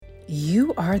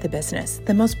You are the business.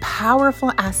 The most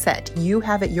powerful asset you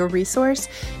have at your resource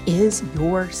is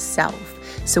yourself.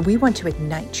 So we want to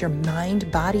ignite your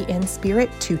mind, body, and spirit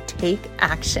to take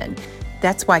action.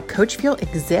 That's why Coach Fuel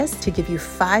exists, to give you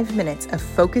 5 minutes of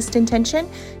focused intention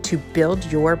to build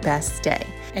your best day.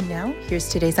 And now, here's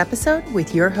today's episode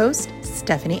with your host,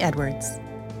 Stephanie Edwards.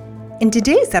 In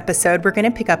today's episode, we're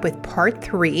going to pick up with part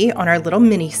 3 on our little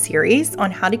mini series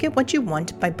on how to get what you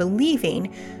want by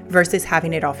believing versus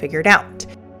having it all figured out.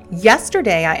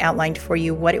 Yesterday, I outlined for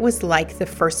you what it was like the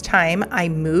first time I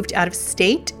moved out of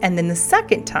state, and then the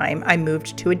second time I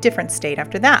moved to a different state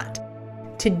after that.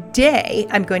 Today,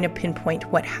 I'm going to pinpoint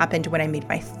what happened when I made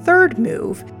my third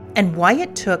move and why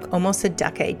it took almost a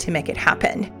decade to make it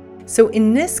happen. So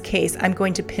in this case, I'm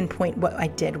going to pinpoint what I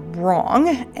did wrong,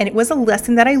 and it was a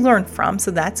lesson that I learned from,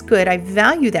 so that's good. I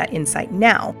value that insight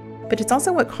now, but it's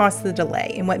also what caused the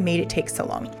delay and what made it take so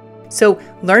long. So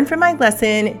learn from my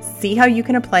lesson, see how you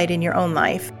can apply it in your own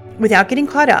life without getting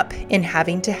caught up in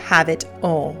having to have it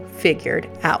all figured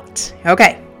out.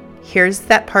 Okay, here's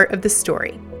that part of the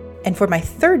story. And for my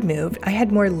third move, I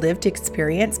had more lived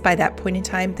experience by that point in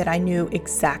time that I knew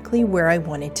exactly where I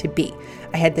wanted to be.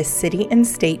 I had the city and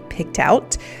state picked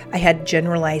out. I had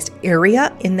generalized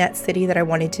area in that city that I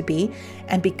wanted to be.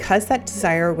 And because that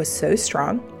desire was so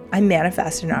strong, I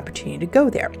manifested an opportunity to go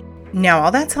there. Now,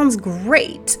 all that sounds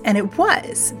great, and it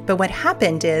was, but what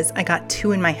happened is I got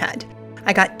too in my head.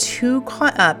 I got too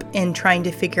caught up in trying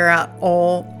to figure out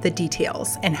all the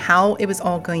details and how it was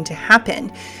all going to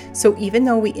happen. So even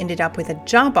though we ended up with a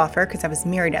job offer, because I was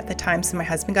married at the time, so my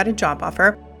husband got a job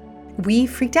offer, we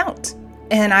freaked out.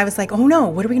 And I was like, oh no,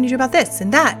 what are we going to do about this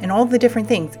and that and all the different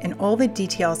things and all the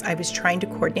details I was trying to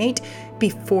coordinate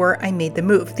before I made the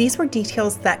move. These were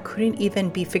details that couldn't even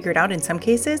be figured out in some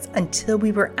cases until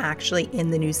we were actually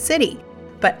in the new city.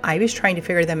 But I was trying to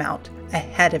figure them out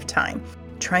ahead of time,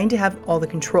 trying to have all the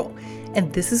control.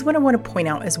 And this is what I want to point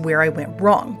out as where I went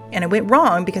wrong. And I went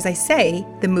wrong because I say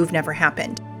the move never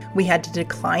happened. We had to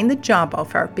decline the job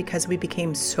offer because we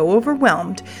became so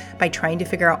overwhelmed by trying to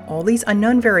figure out all these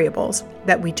unknown variables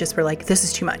that we just were like, this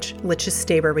is too much. Let's just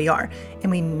stay where we are.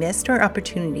 And we missed our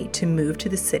opportunity to move to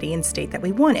the city and state that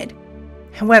we wanted.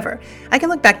 However, I can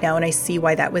look back now and I see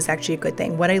why that was actually a good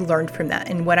thing, what I learned from that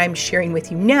and what I'm sharing with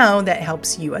you now that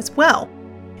helps you as well.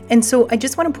 And so I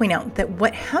just want to point out that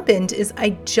what happened is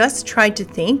I just tried to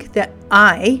think that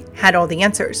I had all the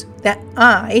answers, that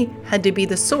I had to be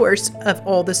the source of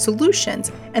all the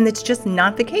solutions, and that's just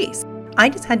not the case. I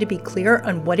just had to be clear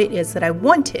on what it is that I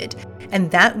wanted, and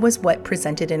that was what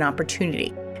presented an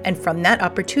opportunity. And from that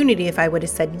opportunity, if I would have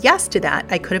said yes to that,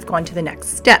 I could have gone to the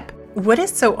next step. What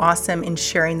is so awesome in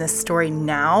sharing this story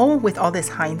now with all this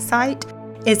hindsight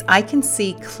is I can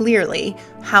see clearly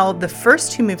how the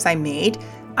first 2 moves I made,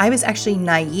 I was actually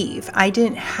naive. I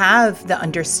didn't have the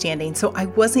understanding. So I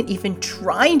wasn't even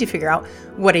trying to figure out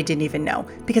what I didn't even know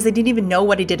because I didn't even know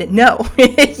what I didn't know.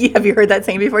 Have you heard that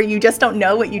saying before? You just don't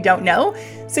know what you don't know.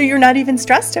 So you're not even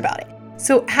stressed about it.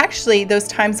 So actually those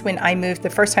times when I moved, the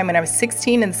first time when I was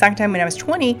 16 and the second time when I was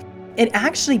 20, it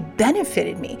actually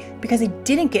benefited me because I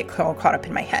didn't get caught up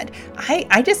in my head.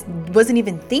 I just wasn't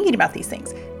even thinking about these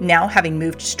things. Now, having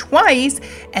moved twice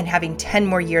and having 10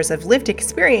 more years of lived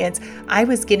experience, I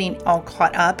was getting all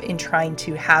caught up in trying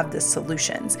to have the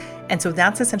solutions. And so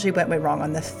that's essentially what went wrong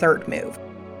on the third move.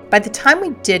 By the time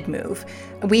we did move,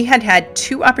 we had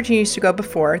 2 opportunities to go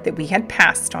before that we had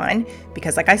passed on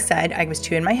because, like I said, I was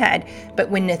too in my head. But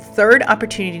when the third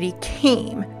opportunity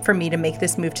came for me to make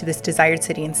this move to this desired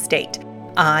city and state,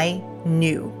 I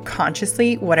knew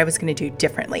consciously what I was going to do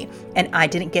differently, and I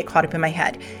didn't get caught up in my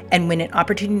head. And when an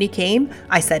opportunity came,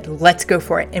 I said, let's go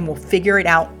for it, and we'll figure it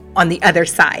out on the other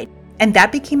side. And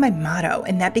that became my motto,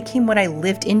 and that became what I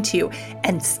lived into.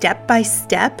 And step by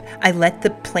step, I let the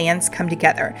plans come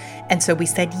together. And so we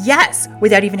said yes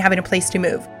without even having a place to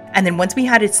move. And then once we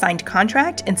had a signed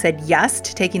contract and said yes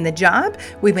to taking the job,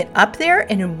 we went up there,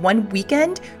 and in one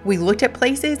weekend, we looked at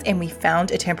places and we found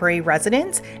a temporary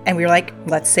residence, and we were like,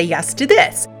 let's say yes to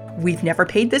this. We've never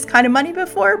paid this kind of money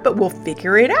before, but we'll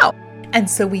figure it out. And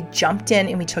so we jumped in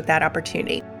and we took that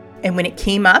opportunity. And when it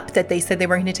came up that they said they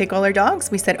weren't going to take all our dogs,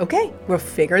 we said, okay, we'll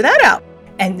figure that out.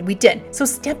 And we did. So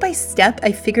step by step,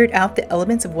 I figured out the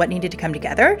elements of what needed to come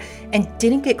together and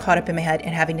didn't get caught up in my head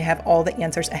and having to have all the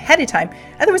answers ahead of time.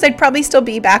 Otherwise, I'd probably still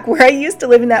be back where I used to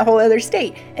live in that whole other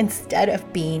state instead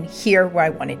of being here where I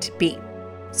wanted to be.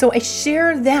 So I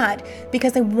share that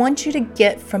because I want you to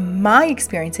get from my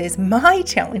experiences, my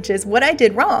challenges, what I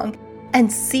did wrong,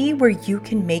 and see where you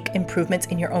can make improvements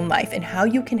in your own life and how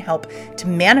you can help to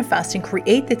manifest and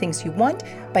create the things you want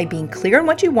by being clear on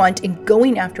what you want and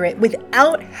going after it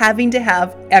without having to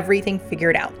have everything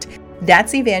figured out.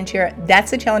 That's the adventure.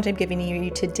 That's the challenge I'm giving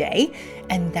you today.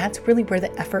 And that's really where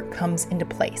the effort comes into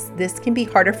place. This can be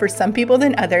harder for some people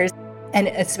than others. And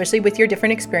especially with your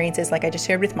different experiences, like I just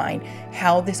shared with mine,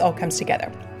 how this all comes together.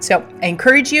 So I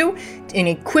encourage you and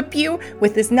equip you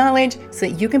with this knowledge so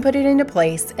that you can put it into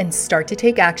place and start to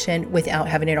take action without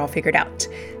having it all figured out.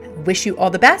 I wish you all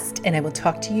the best, and I will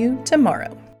talk to you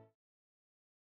tomorrow.